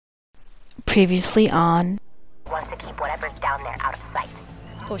Previously on. Wants to keep whatever's down there out of sight.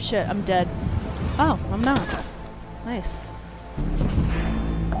 Oh shit, I'm dead. Oh, I'm not. Nice.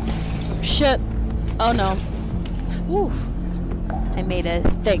 Shit. Oh no. Oof. I made it.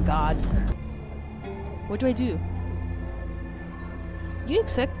 Thank God. What do I do? You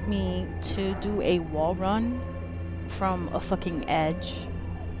expect me to do a wall run from a fucking edge?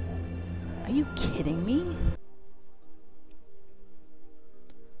 Are you kidding me?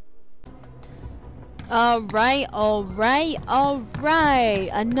 Alright.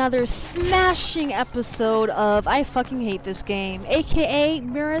 Another smashing episode of I fucking hate this game, aka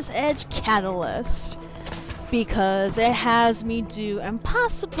Mirror's Edge Catalyst. Because it has me do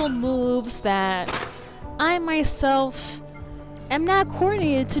impossible moves that I myself am not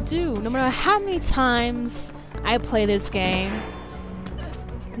coordinated to do. No matter how many times I play this game,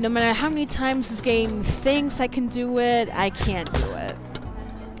 no matter how many times this game thinks I can do it, I can't do it.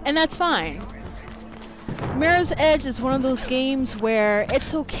 And that's fine. Mirror's Edge is one of those games where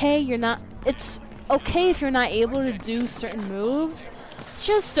it's okay if you're not able to do certain moves,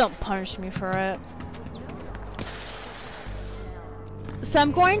 just don't punish me for it. So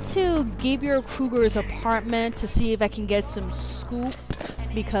I'm going to Gabriel Kruger's apartment to see if I can get some scoop,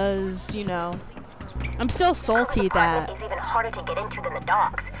 because, you know, I'm still salty that... It's even harder to get into than the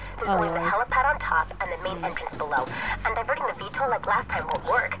docks. There's always the helipad on top and the main entrance below. And diverting the VTOL like last time won't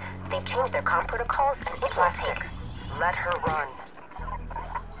work. They've changed their comm protocols and it will take... Let her run.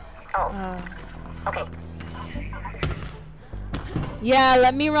 Oh. Okay. Yeah,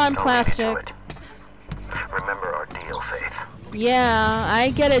 let me run, Plastic. Remember our deal, Faith. Yeah,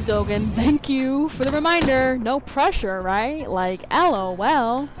 I get it, Dogen. Thank you for the reminder. No pressure, right? Like,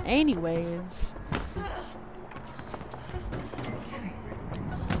 LOL. Anyways.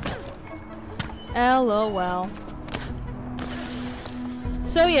 LOL.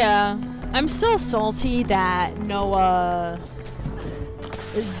 So yeah, I'm so salty that Noah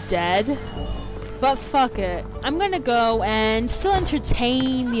is dead. But fuck it. I'm gonna go and still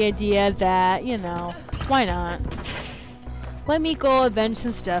entertain the idea that, you know, why not? Let me go avenge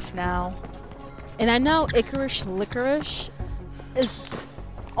his death now. And I know Icarish Licorice is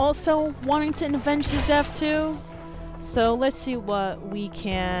also wanting to avenge his death too. So let's see what we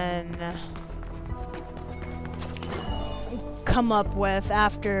can come up with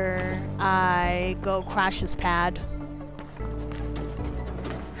after I go crash his pad.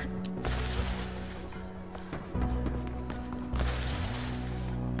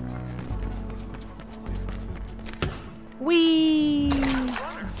 Wee!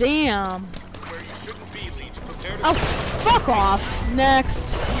 Damn. Oh, fuck off.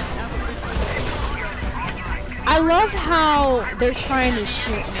 Next. I love how they're trying to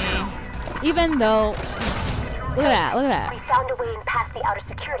shoot me. Even though... Look at that. We found a way in past the outer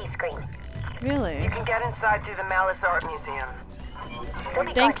security screen. Really? You can get inside through the Malice Art Museum. There'll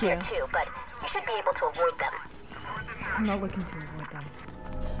be guards here too, but you should be able to avoid them. I'm not looking to avoid them.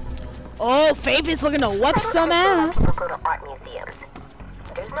 Oh, Faith is looking to whoop some ass. People go to art museums.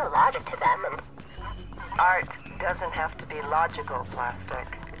 There's no logic to them, and Art doesn't have to be logical, Plastic.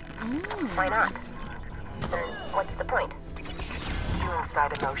 why not? Then what's the point? You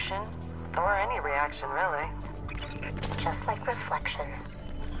incite emotion, or any reaction, really. Just like reflection.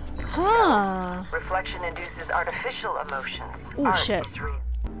 Huh. Reflection induces artificial emotions. Ooh, Art shit. is real.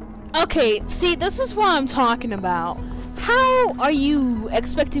 Okay, see, this is what I'm talking about. How are you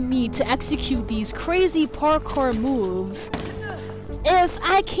expecting me to execute these crazy parkour moves if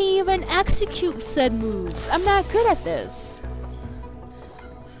I can't even execute said moves? I'm not good at this.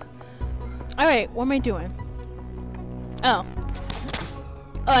 Alright, what am I doing? Oh.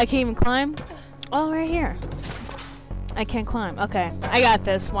 Oh, I can't even climb? Oh, right here. I can't climb. Okay, I got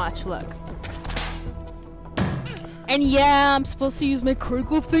this. Watch, look. And yeah, I'm supposed to use my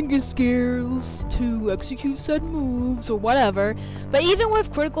critical thinking skills to execute said moves or whatever. But even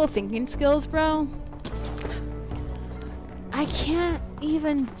with critical thinking skills, bro, I can't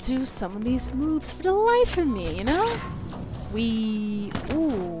even do some of these moves for the life of me, you know?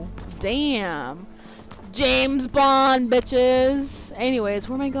 Ooh, damn. James Bond, bitches. Anyways,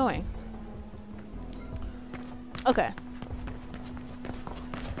 where am I going? Okay.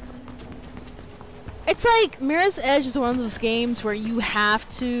 It's like Mirror's Edge is one of those games where you have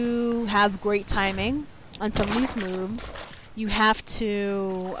to have great timing on some of these moves. You have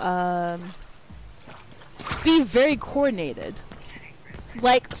to be very coordinated,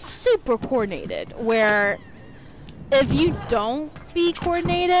 like super coordinated, where if you don't be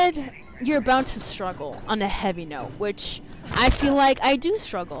coordinated, you're bound to struggle on a heavy note, which I feel like I do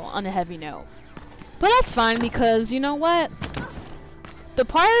struggle on a heavy note. But that's fine, because you know what? The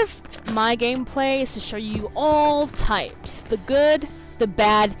part of my gameplay is to show you all types, the good, the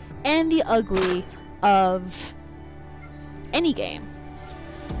bad, and the ugly of any game.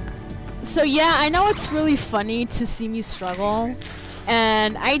 So yeah, I know it's really funny to see me struggle,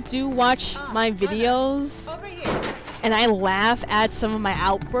 and I do watch my videos, and I laugh at some of my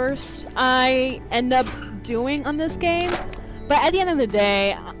outbursts I end up doing on this game, but at the end of the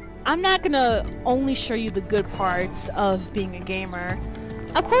day, I'm not gonna only show you the good parts of being a gamer.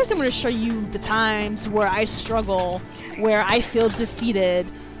 Of course I'm gonna show you the times where I struggle, where I feel defeated,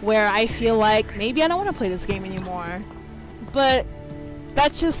 where I feel like maybe I don't want to play this game anymore. But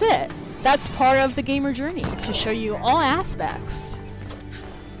that's just it. That's part of the gamer journey, to show you all aspects.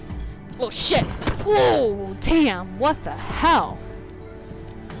 Oh shit! Whoa! Damn! What the hell?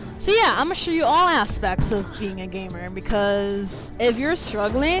 So yeah, I'm gonna show you all aspects of being a gamer, because if you're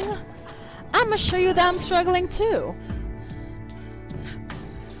struggling, I'm gonna show you that I'm struggling too.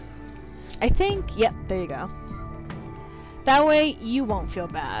 I think, yep, there you go. That way you won't feel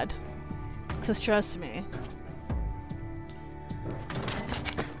bad. Cause trust me,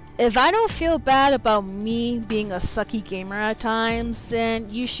 if I don't feel bad about me being a sucky gamer at times,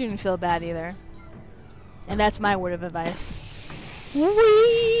 then you shouldn't feel bad either. And that's my word of advice. Whee!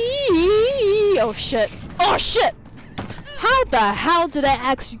 Oh shit! Oh shit! How the hell did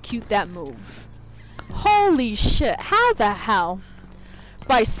I execute that move? Holy shit, how the hell?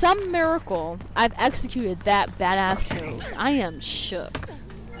 By some miracle, I've executed that badass move. I am shook.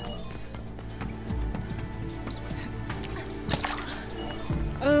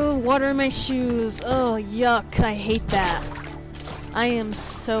 Oh, water in my shoes. Oh, yuck. I hate that. I am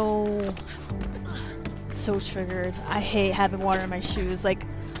so triggered. I hate having water in my shoes. Like,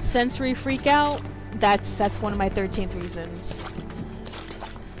 sensory freak out, that's one of my 13th reasons.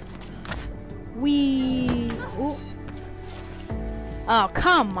 Ooh. Oh,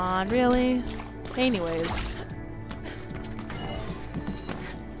 come on, really? Anyways.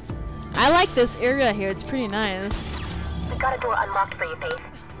 I like this area here, it's pretty nice. We got a door unlocked for you, Faith.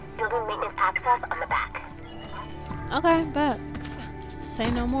 Building maintenance access on the back. Okay, bet. Say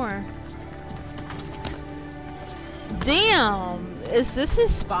no more. Damn! Is this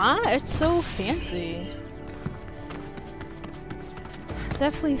his spot? It's so fancy.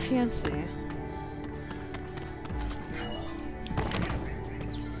 Definitely fancy.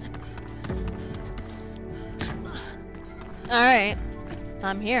 Alright,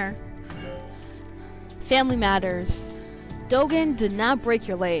 I'm here. Family matters. Dogen did not break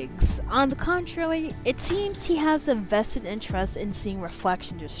your legs. On the contrary, it seems he has a vested interest in seeing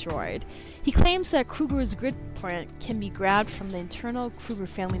Reflection destroyed. He claims that Kruger's grid print can be grabbed from the internal Kruger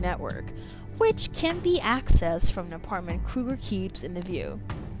family network, which can be accessed from an apartment Kruger keeps in the View.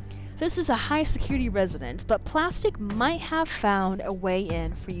 This is a high security residence, but Plastic might have found a way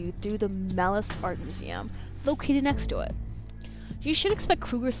in for you through the Mellis Art Museum, located next to it. You should expect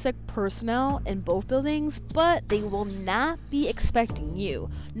Kruger-Sec personnel in both buildings, but they will not be expecting you,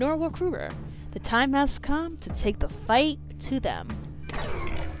 nor will Kruger. The time has come to take the fight to them.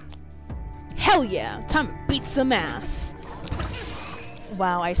 Hell yeah! Time to beat some ass!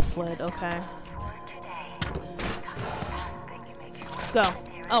 Wow, I slid, okay. Let's go.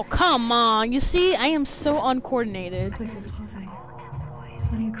 Oh, come on! You see, I am so uncoordinated. Place is closing.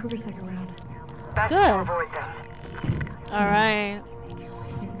 Plenty of Kruger-Sec around. Best Good. to avoid them. Alright.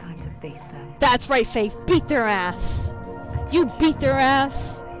 It's time to face them. That's right, Faith. Beat their ass. You beat their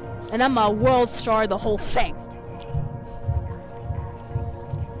ass, and I'm a world star the whole thing.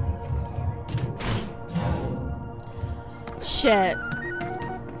 Shit.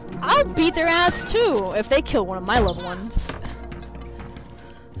 I'll beat their ass too if they kill one of my loved ones.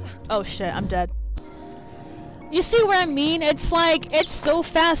 Oh shit, I'm dead. You see what I mean? It's like, it's so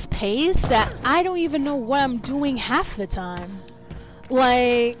fast paced that I don't even know what I'm doing half the time.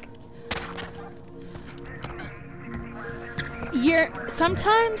 Like,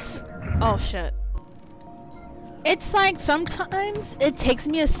 sometimes, oh shit. It's like sometimes it takes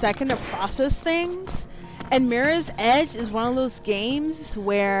me a second to process things, and Mirror's Edge is one of those games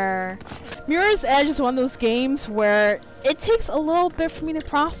where it takes a little bit for me to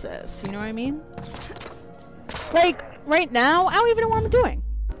process, you know what I mean? Like, right now, I don't even know what I'm doing.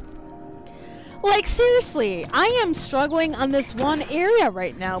 Like, seriously, I am struggling on this one area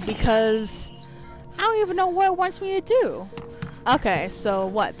right now because I don't even know what it wants me to do. Okay, so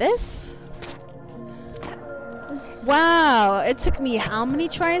what, this? Wow, it took me how many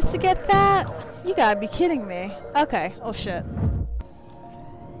tries to get that? You gotta be kidding me. Okay, oh shit.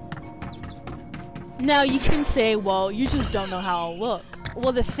 Now you can say, well, you just don't know how I'll look.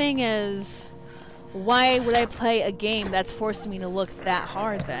 Well, the thing is, why would I play a game that's forcing me to look that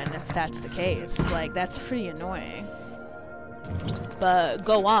hard then, if that's the case? Like, that's pretty annoying. But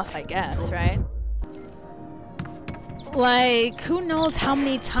go off, I guess, right? Like, who knows how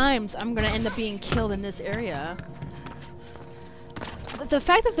many times I'm gonna end up being killed in this area. But the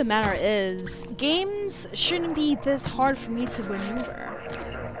fact of the matter is, games shouldn't be this hard for me to maneuver.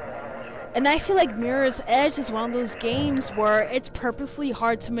 And I feel like Mirror's Edge is one of those games where it's purposely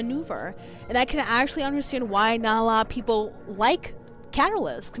hard to maneuver. And I can actually understand why not a lot of people like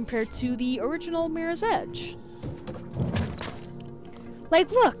Catalyst compared to the original Mirror's Edge.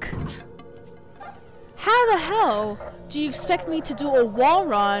 Like, look! How the hell do you expect me to do a wall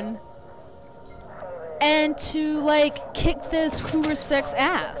run and to, like, kick this Kruger 6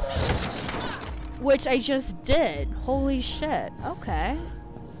 ass? Which I just did. Holy shit. Okay.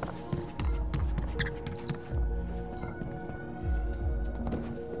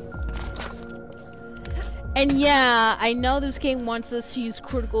 And yeah, I know this game wants us to use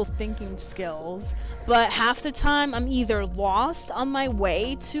critical thinking skills, but half the time I'm either lost on my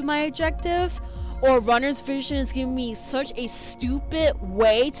way to my objective, or Runner's Vision is giving me such a stupid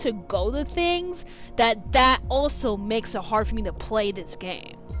way to go to things that also makes it hard for me to play this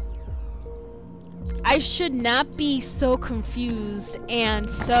game. I should not be so confused and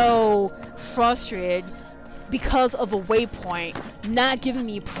so frustrated because of a waypoint not giving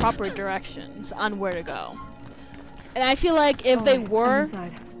me proper directions on where to go. And I feel like if they were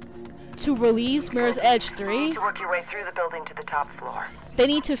to release Mirror's Edge 3, You need to work your way through the building to the top floor. they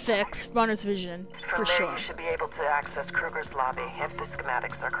need to fix Runner's Vision, for From there, sure. you should be able to access Kruger's lobby if the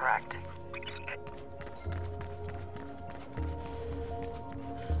schematics are correct.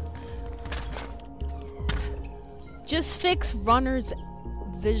 Just fix Runner's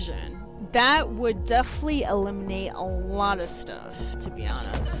Vision. That would definitely eliminate a lot of stuff, to be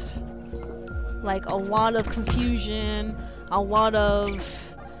honest. Like, a lot of confusion, a lot of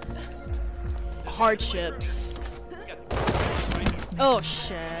hardships. Oh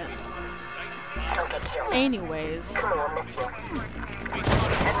shit. Don't get killed. Anyways. Kumo will miss you.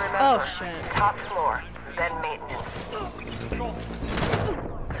 And remember, Oh shit. top floor, then maintenance.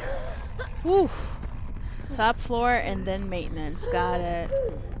 Whew. Top floor and then maintenance. Got it.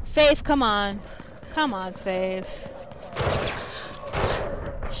 Faith, come on. Come on, Faith.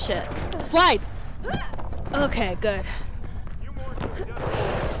 Shit. Slide! Okay, good.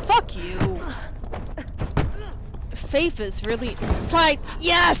 Fuck you. Faith is really... Slide!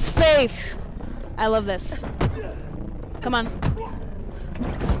 Yes, Faith! I love this. Come on.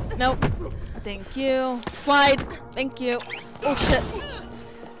 Nope. Thank you. Slide! Thank you. Oh, shit.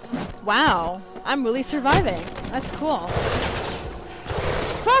 Wow. I'm really surviving. That's cool.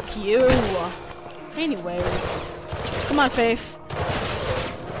 Fuck you! Anyways. Come on, Faith.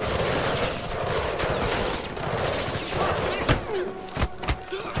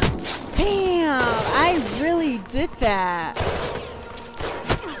 Damn! I really did that!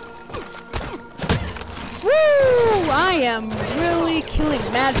 Woo! I am really killing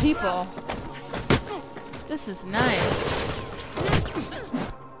mad people. This is nice.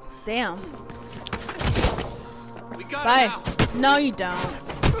 Damn. Bye. No, you don't.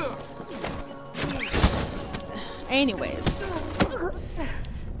 Anyways.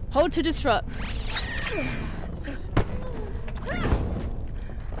 Hold to disrupt.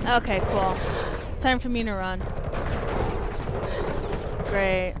 Okay, cool. Time for me to run.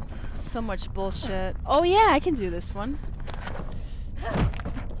 Great. So much bullshit. Oh yeah, I can do this one.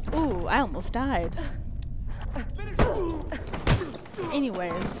 Ooh, I almost died.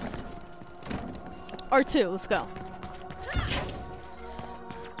 Anyways. R2, let's go.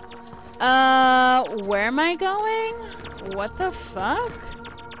 Where am I going? What the fuck?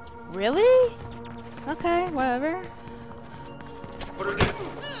 Really? Okay, whatever.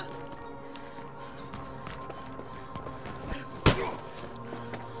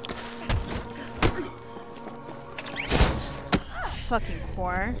 Fucking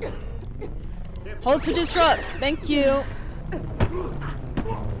whore. Hold to disrupt. Thank you.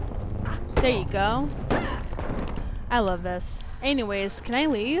 There you go. I love this. Anyways, can I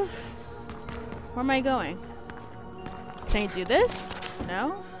leave? Where am I going? Can I do this?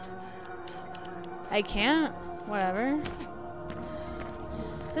 No? I can't? Whatever.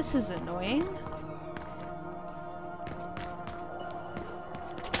 This is annoying.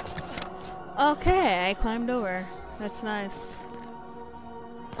 Okay, I climbed over. That's nice.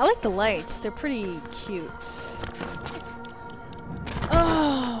 I like the lights. They're pretty cute.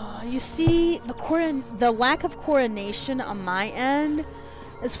 Oh, you see, the lack of coordination on my end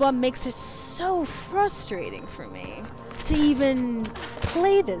is what makes it so frustrating for me to even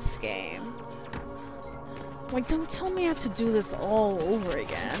play this game. Like, don't tell me I have to do this all over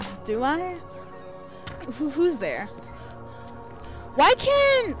again. Do I? Who's there? Why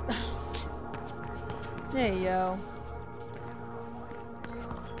can't... There you go.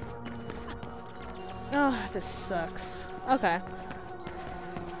 Oh, this sucks. Okay.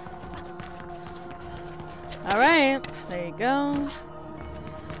 Alright, there you go.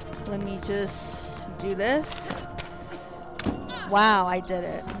 Let me just do this. Wow, I did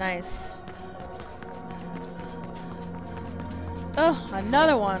it. Nice. Oh,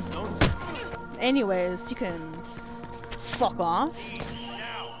 another one. Anyways, you can fuck off.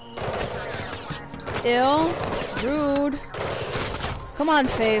 Ill. Rude. Come on,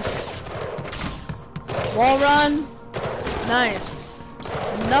 Faith. Wall run. Nice.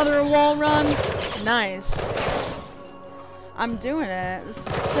 Another wall run. Nice. I'm doing it. This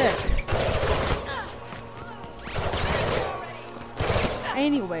is sick.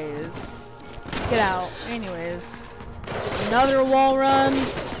 Anyways. Get out. Anyways. Another wall run.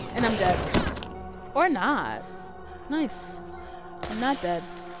 And I'm dead. Or not. Nice. I'm not dead.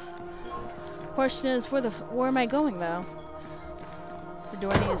 Question is, where am I going though? Or do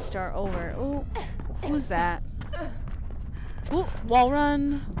I need to start over? Ooh. Who's that? Ooh. Wall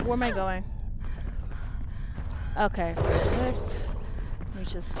run. Where am I going? Okay, perfect. Let me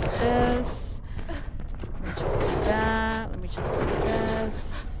just do this. Let me just do that. Let me just do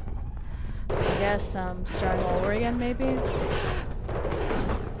this. I guess I'm starting all over again, maybe?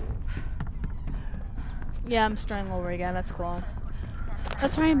 Yeah, I'm starting all over again. That's cool.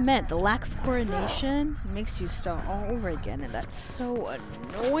 That's what I meant. The lack of coordination makes you start all over again, and that's so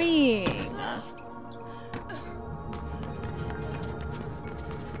annoying.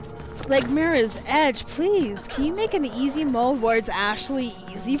 Like, Mirror's Edge, please, can you make an easy mode where it's actually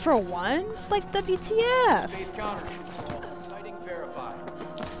easy for once? Like, WTF?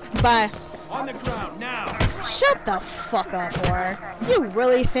 Bye. On the ground, now! Shut the fuck up, or you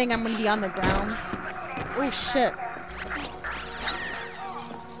really think I'm gonna be on the ground? Oh, shit.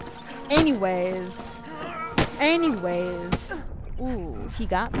 Anyways. Ooh, he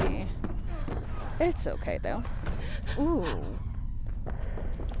got me. It's okay, though.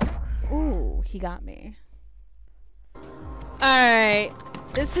 Ooh, he got me. Alright.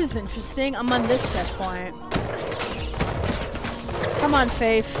 This is interesting. I'm on this checkpoint. Come on,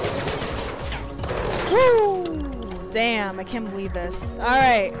 Faith. Woo! Damn, I can't believe this.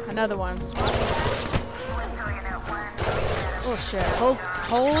 Alright, another one. Oh shit. Hold.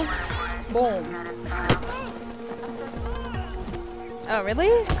 Boom. Oh,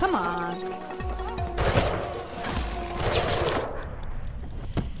 really? Come on.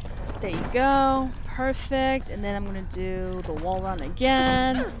 There you go. Perfect. And then I'm gonna do the wall run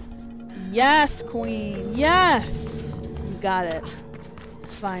again. Yes, queen. Yes! You got it.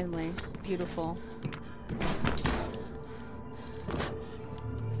 Finally. Beautiful.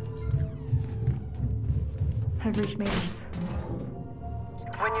 I've reached maintenance.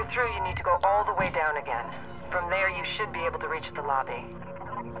 When you're through, you need to go all the way down again. From there, you should be able to reach the lobby.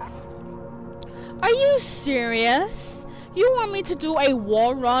 Are you serious? You want me to do a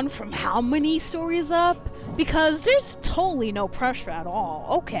wall run from how many stories up? Because there's totally no pressure at all.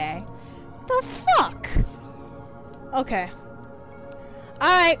 Okay. The fuck? Okay.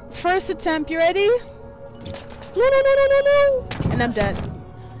 Alright, first attempt, you ready? No. And I'm dead.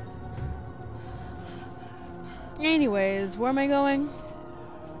 Anyways, where am I going?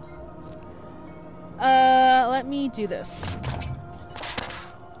 Let me do this.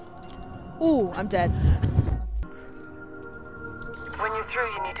 Ooh, I'm dead. When you're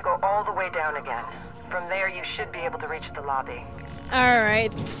through, you need to go all the way down again. From there, you should be able to reach the lobby.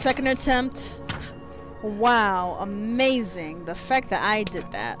 Alright, second attempt. Wow, amazing. The fact that I did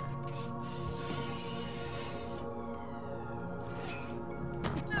that.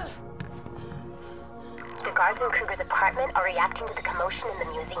 The guards in Kruger's apartment are reacting to the commotion in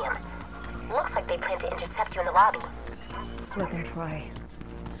the museum. Looks like they plan to intercept you in the lobby. Let them try.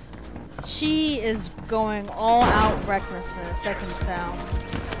 She is going all out recklessness, I can tell.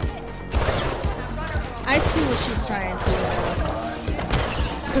 I see what she's trying to do.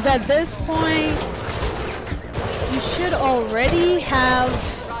 Because at this point, you should already have...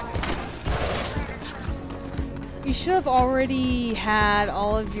 You should have already had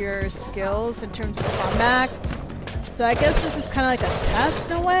all of your skills in terms of combat. So I guess this is kind of like a test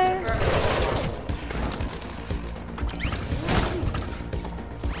in a way.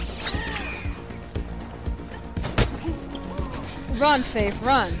 Run, Faith,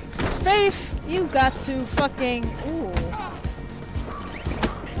 run. Faith, you got to fucking...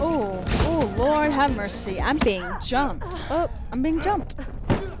 Ooh, Lord have mercy. I'm being jumped. Oh, I'm being jumped.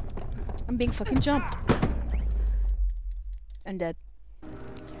 I'm being fucking jumped. I'm dead.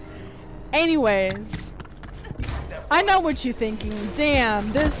 Anyways, I know what you're thinking.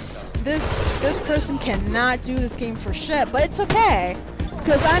 Damn, this person cannot do this game for shit, but it's okay.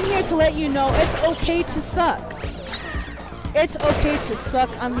 Because I'm here to let you know it's okay to suck. It's okay to suck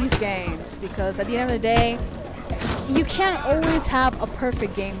on these games, because at the end of the day, you can't always have a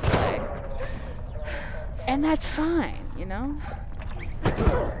perfect gameplay. And that's fine, you know?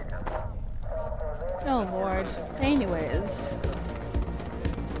 Oh lord. Anyways.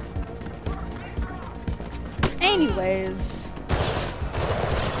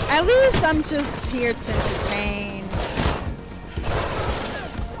 At least I'm just here to entertain.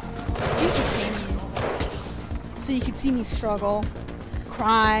 So you can see me struggle,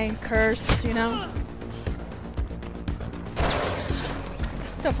 cry, curse, you know?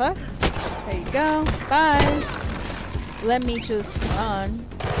 What the fuck? There you go. Bye. Let me just run.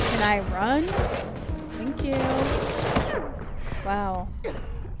 Can I run? Thank you. Wow.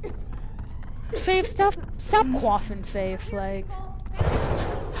 Faith, stop quaffing, Faith, like.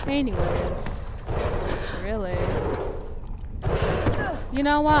 Anyways. Really. You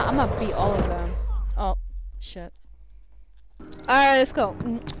know what? I'm gonna beat all of them. Oh, shit. Alright, let's go.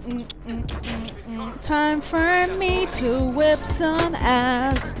 Time for me to whip some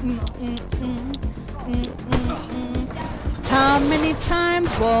ass. How many times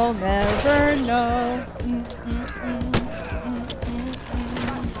we'll never know.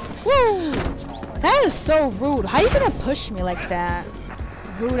 Woo! That is so rude. How you gonna push me like that?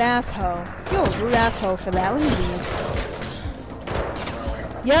 Rude asshole. You're a rude asshole for that. Let me leave.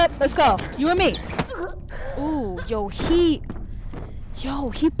 Yep, let's go. You and me. Ooh, yo, he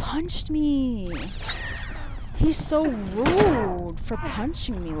punched me. He's so rude for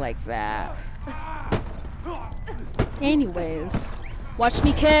punching me like that. Anyways, watch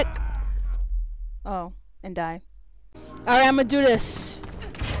me kick. Oh, and die. Alright, I'm gonna do this.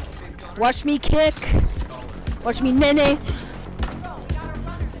 Watch me kick. Watch me nene.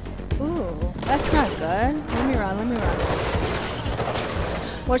 Ooh, that's not good. Let me run.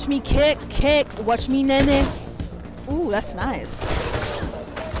 Watch me kick. Watch me nene. Ooh, that's nice.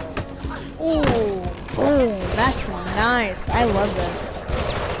 Ooh, that's nice. I love this.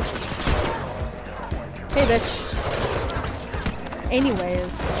 Hey, bitch.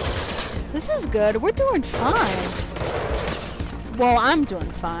 Anyways, this is good. We're doing fine. Well, I'm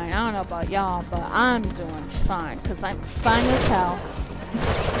doing fine. I don't know about y'all, but I'm doing fine. Because I'm fine as hell.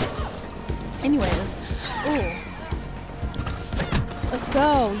 Anyways. Ooh. Let's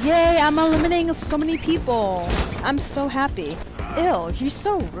go. Yay, I'm eliminating so many people. I'm so happy. Ew, he's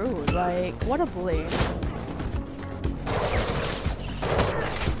so rude. Like, what a bully.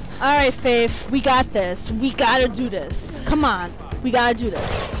 Alright, Faith. We got this. We gotta do this. Come on. We gotta do this.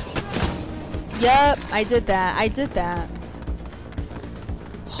 Yep, I did that.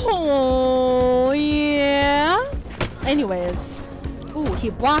 Oh, yeah. Anyways. Ooh,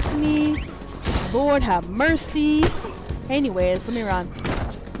 he blocked me. Lord have mercy. Anyways, let me run.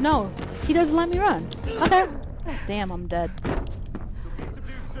 No, he doesn't let me run. Okay. Damn, I'm dead.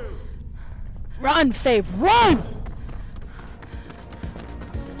 Run, Faith, run!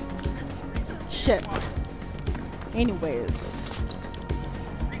 Shit. Anyways.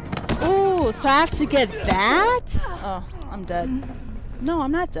 Ooh, so I have to get that? Oh, I'm dead. No,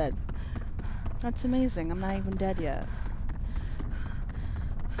 I'm not dead. That's amazing. I'm not even dead yet.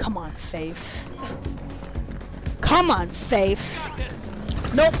 Come on, Faith. Come on, Faith.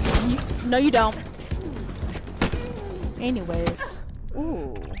 Nope. No, you don't. Anyways.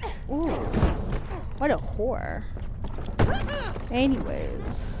 Ooh. What a whore.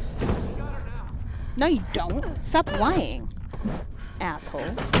 Anyways. No, you don't. Stop lying.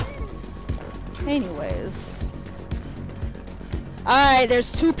 Asshole. Anyways. Alright,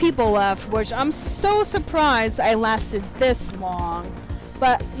 there's 2 people left, which I'm so surprised I lasted this long.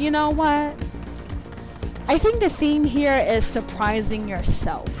 But, you know what? I think the theme here is surprising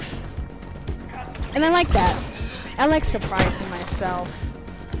yourself. And I like that. I like surprising myself.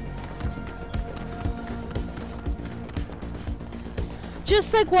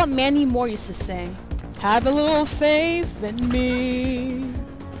 Just like what Mandy Moore used to sing. Have a little faith in me.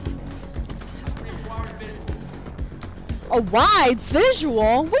 A wide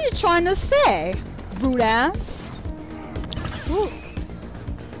visual? What are you trying to say? Rude ass. Ooh.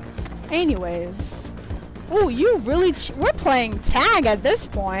 Anyways. Ooh, you really... we're playing tag at this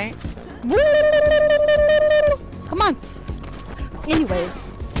point. Come on.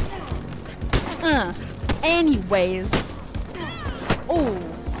 Anyways. Anyways. Ooh.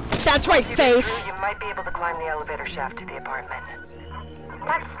 That's right, Faith. You might be able to climb the elevator shaft to the apartment.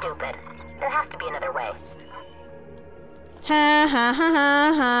 That's stupid. There has to be another way. Ha ha ha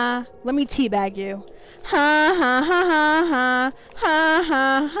ha ha. Let me teabag you. Ha ha ha ha ha. Ha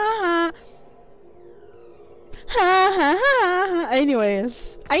ha ha ha. Ha ha ha ha.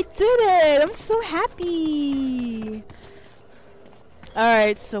 Anyways, I did it! I'm so happy!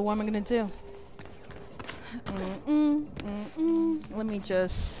 Alright, so what am I gonna do? Let me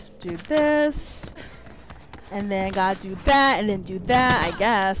just do this. And then gotta do that, and then do that, I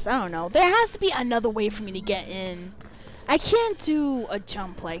guess. I don't know. There has to be another way for me to get in. I can't do a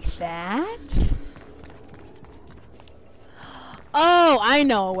jump like that. Oh, I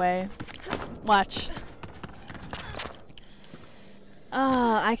know a way. Watch.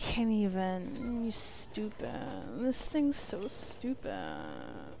 I can't even. You stupid. This thing's so stupid.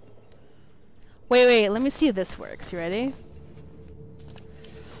 Wait, let me see if this works. You ready?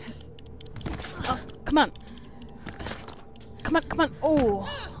 Oh, come on. Come on. Oh,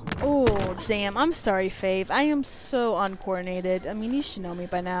 damn. I'm sorry, Fave. I am so uncoordinated. I mean, you should know me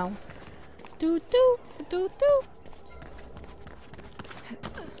by now. Do.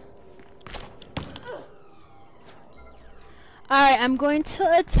 Alright, I'm going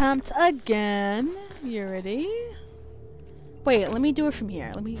to attempt again. You ready? Wait, let me do it from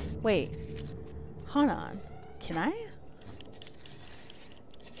here. Wait. Hold on. Can I?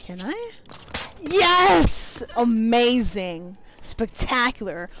 Yes! Amazing.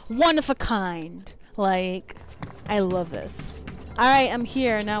 Spectacular. One of a kind. Like, I love this. Alright, I'm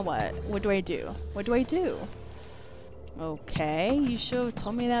here. Now what? What do I do? Okay, you should have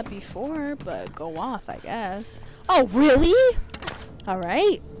told me that before, but go off, I guess. Oh, really?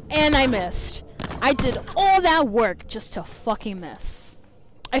 Alright. And I missed. I did all that work just to fucking miss.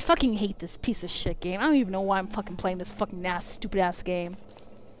 I fucking hate this piece of shit game. I don't even know why I'm fucking playing this fucking stupid ass game.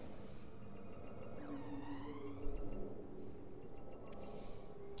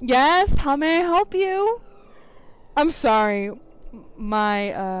 Yes? How may I help you? I'm sorry.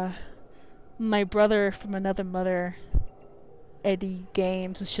 My brother from another mother, Eddie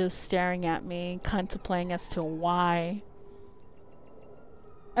Games, is just staring at me, contemplating as to why.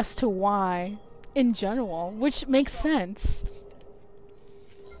 In general, which makes sense.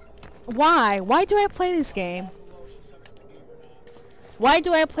 Why? Why do I play this game? Why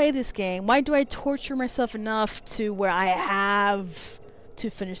do I torture myself enough to where I have to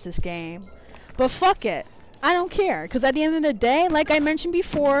finish this game? But fuck it. I don't care, because at the end of the day, like I mentioned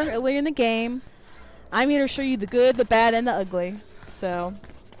before, earlier in the game, I'm here to show you the good, the bad, and the ugly. So,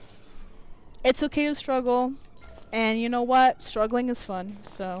 it's okay to struggle, and you know what? Struggling is fun,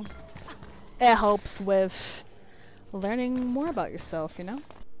 so it helps with learning more about yourself, you know?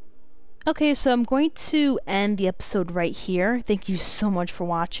 Okay, so I'm going to end the episode right here. Thank you so much for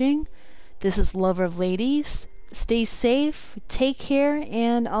watching. This is Lover of Ladies. Stay safe, take care,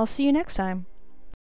 and I'll see you next time.